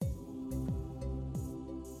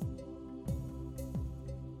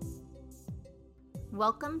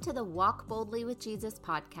Welcome to the Walk Boldly with Jesus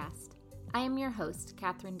podcast. I am your host,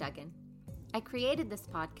 Katherine Duggan. I created this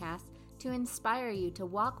podcast to inspire you to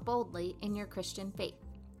walk boldly in your Christian faith.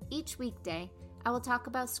 Each weekday, I will talk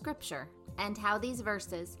about Scripture and how these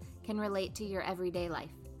verses can relate to your everyday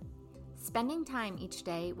life. Spending time each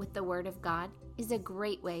day with the Word of God is a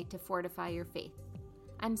great way to fortify your faith.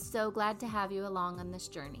 I'm so glad to have you along on this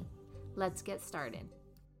journey. Let's get started.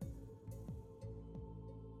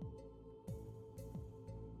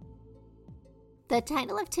 The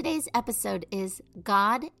title of today's episode is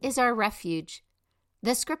God Is Our Refuge.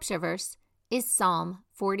 The scripture verse is Psalm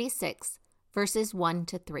 46, verses 1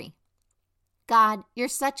 to 3. God, you're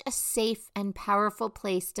such a safe and powerful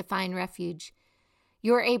place to find refuge.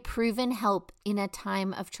 You're a proven help in a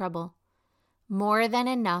time of trouble, more than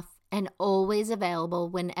enough and always available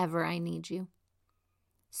whenever I need you.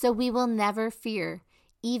 So we will never fear,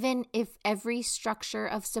 even if every structure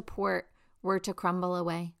of support were to crumble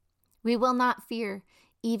away. We will not fear,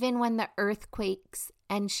 even when the earth quakes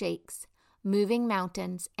and shakes, moving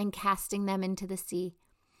mountains and casting them into the sea.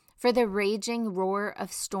 For the raging roar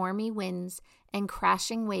of stormy winds and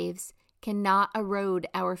crashing waves cannot erode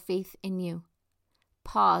our faith in you.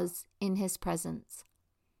 Pause in His presence.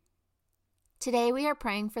 Today we are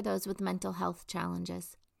praying for those with mental health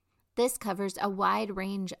challenges. This covers a wide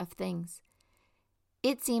range of things.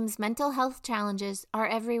 It seems mental health challenges are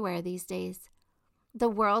everywhere these days. The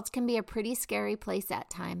world can be a pretty scary place at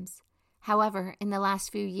times. However, in the last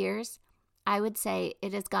few years, I would say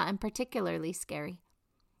it has gotten particularly scary.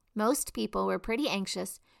 Most people were pretty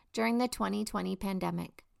anxious during the 2020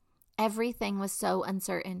 pandemic. Everything was so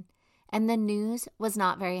uncertain, and the news was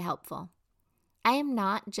not very helpful. I am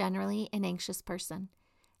not generally an anxious person.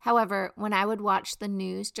 However, when I would watch the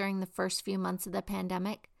news during the first few months of the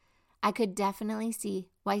pandemic, I could definitely see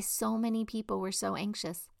why so many people were so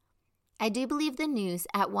anxious. I do believe the news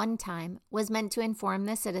at one time was meant to inform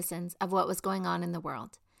the citizens of what was going on in the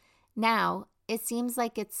world. Now, it seems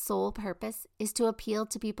like its sole purpose is to appeal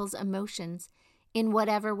to people's emotions in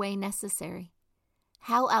whatever way necessary.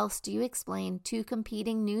 How else do you explain two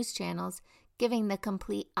competing news channels giving the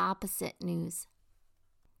complete opposite news?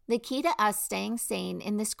 The key to us staying sane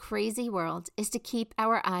in this crazy world is to keep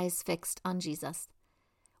our eyes fixed on Jesus.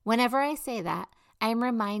 Whenever I say that, I am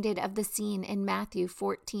reminded of the scene in Matthew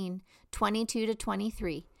 14,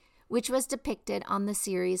 22-23, which was depicted on the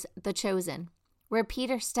series The Chosen, where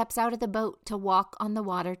Peter steps out of the boat to walk on the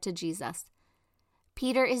water to Jesus.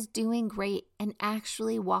 Peter is doing great and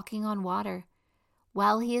actually walking on water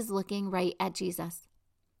while he is looking right at Jesus.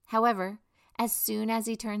 However, as soon as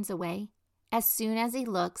he turns away, as soon as he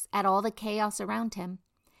looks at all the chaos around him,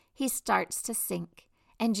 he starts to sink,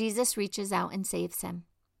 and Jesus reaches out and saves him.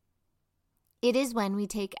 It is when we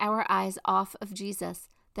take our eyes off of Jesus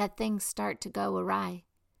that things start to go awry.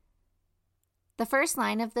 The first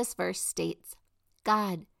line of this verse states,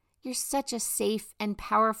 God, you're such a safe and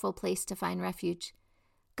powerful place to find refuge.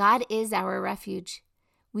 God is our refuge.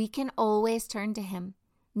 We can always turn to Him,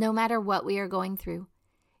 no matter what we are going through,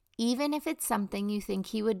 even if it's something you think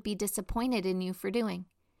He would be disappointed in you for doing.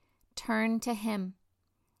 Turn to Him.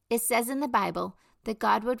 It says in the Bible that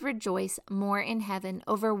God would rejoice more in heaven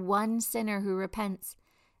over one sinner who repents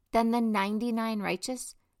than the 99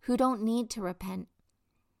 righteous who don't need to repent.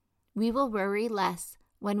 We will worry less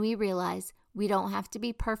when we realize we don't have to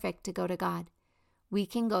be perfect to go to God. We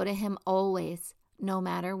can go to Him always, no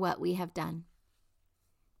matter what we have done.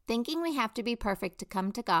 Thinking we have to be perfect to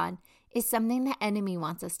come to God is something the enemy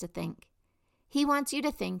wants us to think. He wants you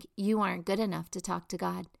to think you aren't good enough to talk to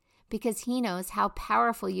God because he knows how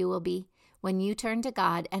powerful you will be when you turn to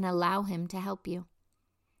God and allow Him to help you.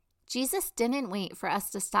 Jesus didn't wait for us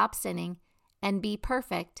to stop sinning and be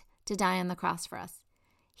perfect to die on the cross for us.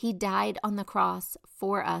 He died on the cross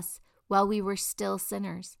for us while we were still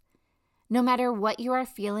sinners. No matter what you are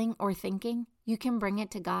feeling or thinking, you can bring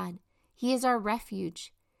it to God. He is our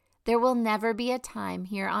refuge. There will never be a time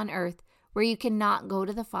here on earth where you cannot go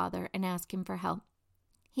to the Father and ask Him for help.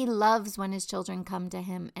 He loves when His children come to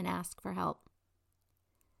Him and ask for help.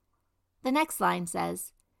 The next line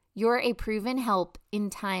says, you're a proven help in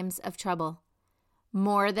times of trouble,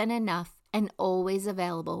 more than enough and always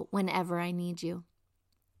available whenever I need you.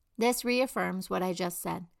 This reaffirms what I just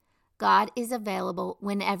said. God is available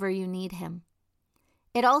whenever you need Him.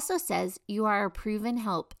 It also says you are a proven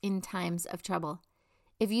help in times of trouble.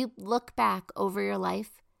 If you look back over your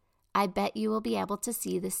life, I bet you will be able to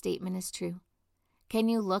see this statement is true. Can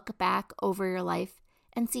you look back over your life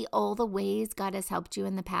and see all the ways God has helped you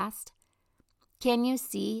in the past? Can you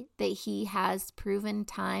see that He has proven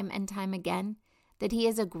time and time again that He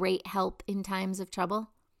is a great help in times of trouble?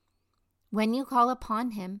 When you call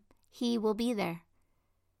upon him, he will be there.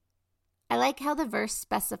 I like how the verse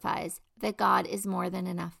specifies that God is more than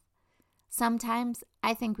enough. Sometimes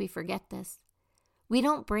I think we forget this. We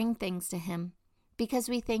don't bring things to him because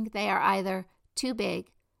we think they are either too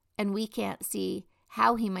big and we can't see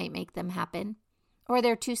how he might make them happen, or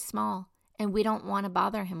they're too small and we don't want to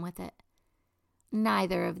bother him with it.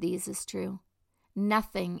 Neither of these is true.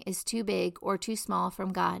 Nothing is too big or too small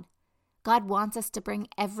from God. God wants us to bring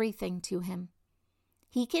everything to him.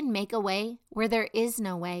 He can make a way where there is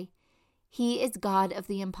no way. He is God of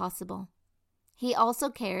the impossible. He also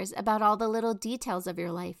cares about all the little details of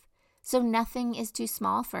your life, so nothing is too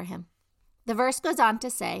small for him. The verse goes on to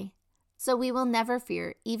say, "So we will never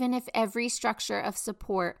fear, even if every structure of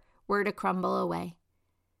support were to crumble away.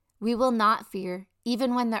 We will not fear,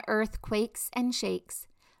 even when the earth quakes and shakes,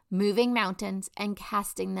 moving mountains and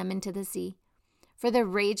casting them into the sea. For the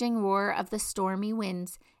raging roar of the stormy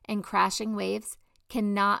winds and crashing waves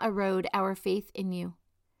cannot erode our faith in you."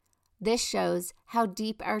 This shows how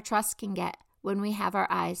deep our trust can get when we have our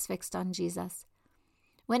eyes fixed on Jesus.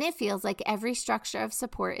 When it feels like every structure of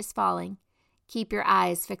support is falling, keep your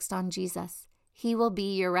eyes fixed on Jesus. He will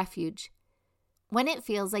be your refuge. When it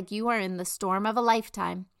feels like you are in the storm of a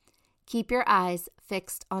lifetime, keep your eyes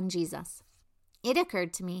fixed on Jesus. It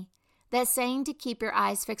occurred to me that saying to keep your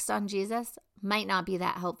eyes fixed on Jesus might not be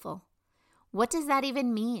that helpful. What does that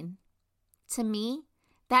even mean? To me,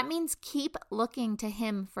 that means keep looking to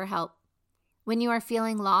him for help. When you are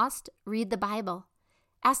feeling lost, read the Bible.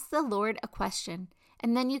 Ask the Lord a question,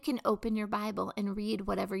 and then you can open your Bible and read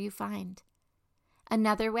whatever you find.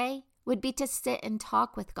 Another way would be to sit and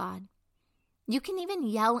talk with God. You can even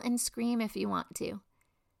yell and scream if you want to.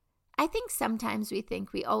 I think sometimes we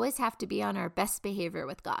think we always have to be on our best behavior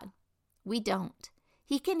with God. We don't.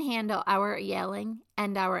 He can handle our yelling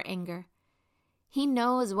and our anger. He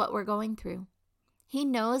knows what we're going through. He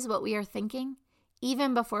knows what we are thinking,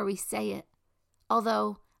 even before we say it.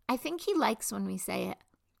 Although, I think he likes when we say it,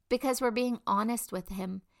 because we're being honest with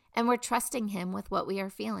him and we're trusting him with what we are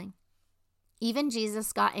feeling. Even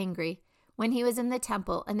Jesus got angry when he was in the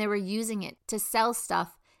temple and they were using it to sell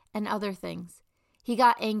stuff and other things. He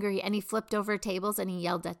got angry and he flipped over tables and he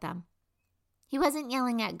yelled at them. He wasn't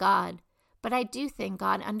yelling at God, but I do think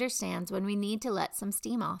God understands when we need to let some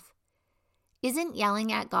steam off. Isn't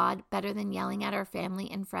yelling at God better than yelling at our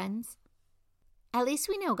family and friends? At least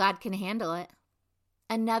we know God can handle it.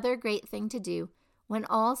 Another great thing to do when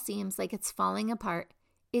all seems like it's falling apart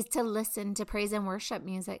is to listen to praise and worship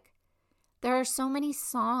music. There are so many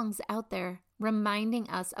songs out there reminding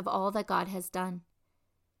us of all that God has done.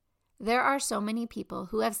 There are so many people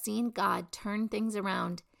who have seen God turn things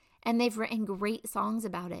around, and they've written great songs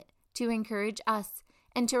about it to encourage us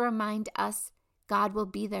and to remind us God will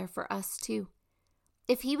be there for us too.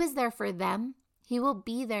 If he was there for them, he will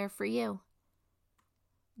be there for you.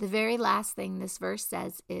 The very last thing this verse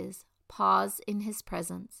says is, pause in his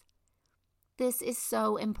presence. This is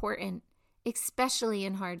so important, especially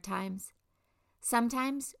in hard times.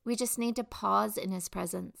 Sometimes we just need to pause in his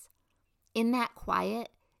presence. In that quiet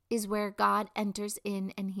is where God enters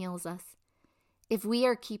in and heals us. If we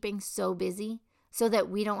are keeping so busy so that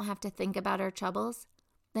we don't have to think about our troubles,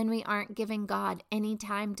 then we aren't giving God any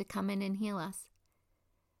time to come in and heal us.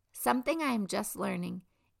 Something I am just learning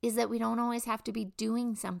is that we don't always have to be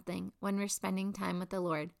doing something when we're spending time with the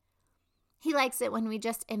Lord. He likes it when we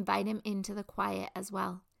just invite him into the quiet as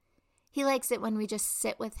well. He likes it when we just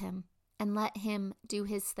sit with him and let him do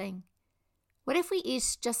his thing. What if we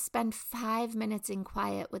each just spend 5 minutes in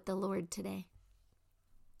quiet with the Lord today?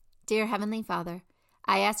 Dear Heavenly Father,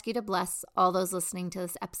 I ask you to bless all those listening to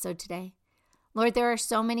this episode today. Lord, there are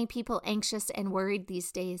so many people anxious and worried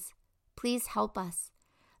these days. Please help us.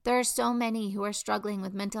 There are so many who are struggling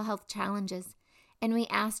with mental health challenges, and we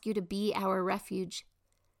ask you to be our refuge.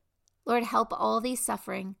 Lord, help all these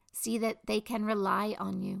suffering see that they can rely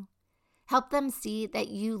on you. Help them see that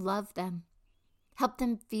you love them. Help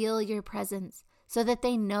them feel your presence so that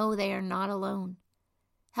they know they are not alone.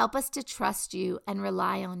 Help us to trust you and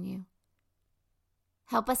rely on you.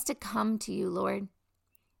 Help us to come to you, Lord.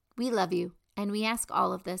 We love you, and we ask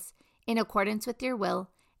all of this in accordance with your will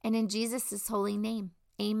and in Jesus' holy name.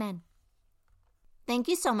 Amen. Thank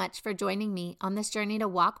you so much for joining me on this journey to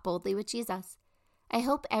walk boldly with Jesus. I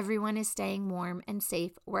hope everyone is staying warm and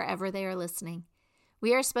safe wherever they are listening.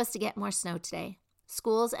 We are supposed to get more snow today.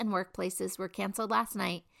 Schools and workplaces were canceled last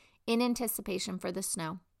night in anticipation for the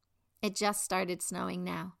snow. It just started snowing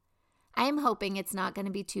now. I am hoping it's not going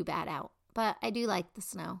to be too bad out, but I do like the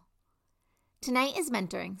snow. Tonight is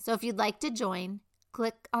mentoring, so if you'd like to join,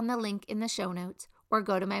 click on the link in the show notes or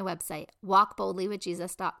go to my website,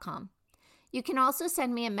 walkboldlywithjesus.com. You can also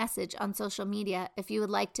send me a message on social media if you would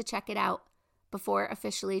like to check it out before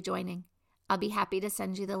officially joining. I'll be happy to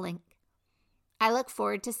send you the link. I look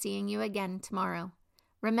forward to seeing you again tomorrow.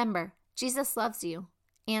 Remember, Jesus loves you,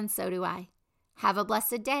 and so do I. Have a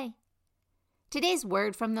blessed day. Today's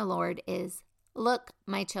word from the Lord is, "Look,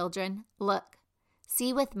 my children, look.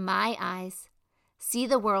 See with my eyes. See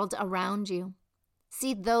the world around you.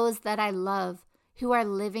 See those that I love who are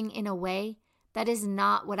living in a way that is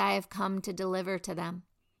not what I have come to deliver to them.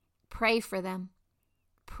 Pray for them.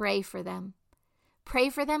 Pray for them. Pray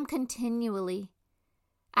for them continually.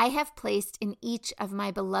 I have placed in each of my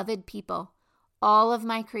beloved people, all of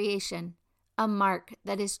my creation, a mark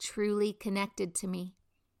that is truly connected to me.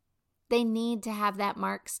 They need to have that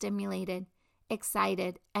mark stimulated,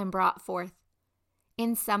 excited, and brought forth.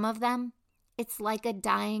 In some of them, it's like a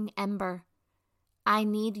dying ember. I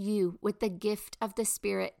need you with the gift of the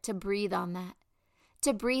Spirit to breathe on that,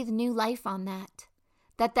 to breathe new life on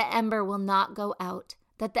that the ember will not go out,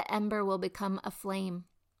 that the ember will become a flame.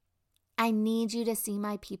 I need you to see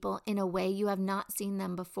my people in a way you have not seen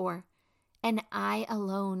them before, and I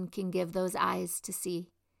alone can give those eyes to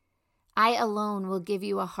see. I alone will give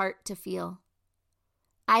you a heart to feel.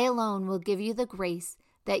 I alone will give you the grace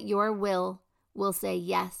that your will say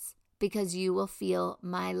yes, because you will feel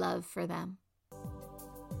my love for them.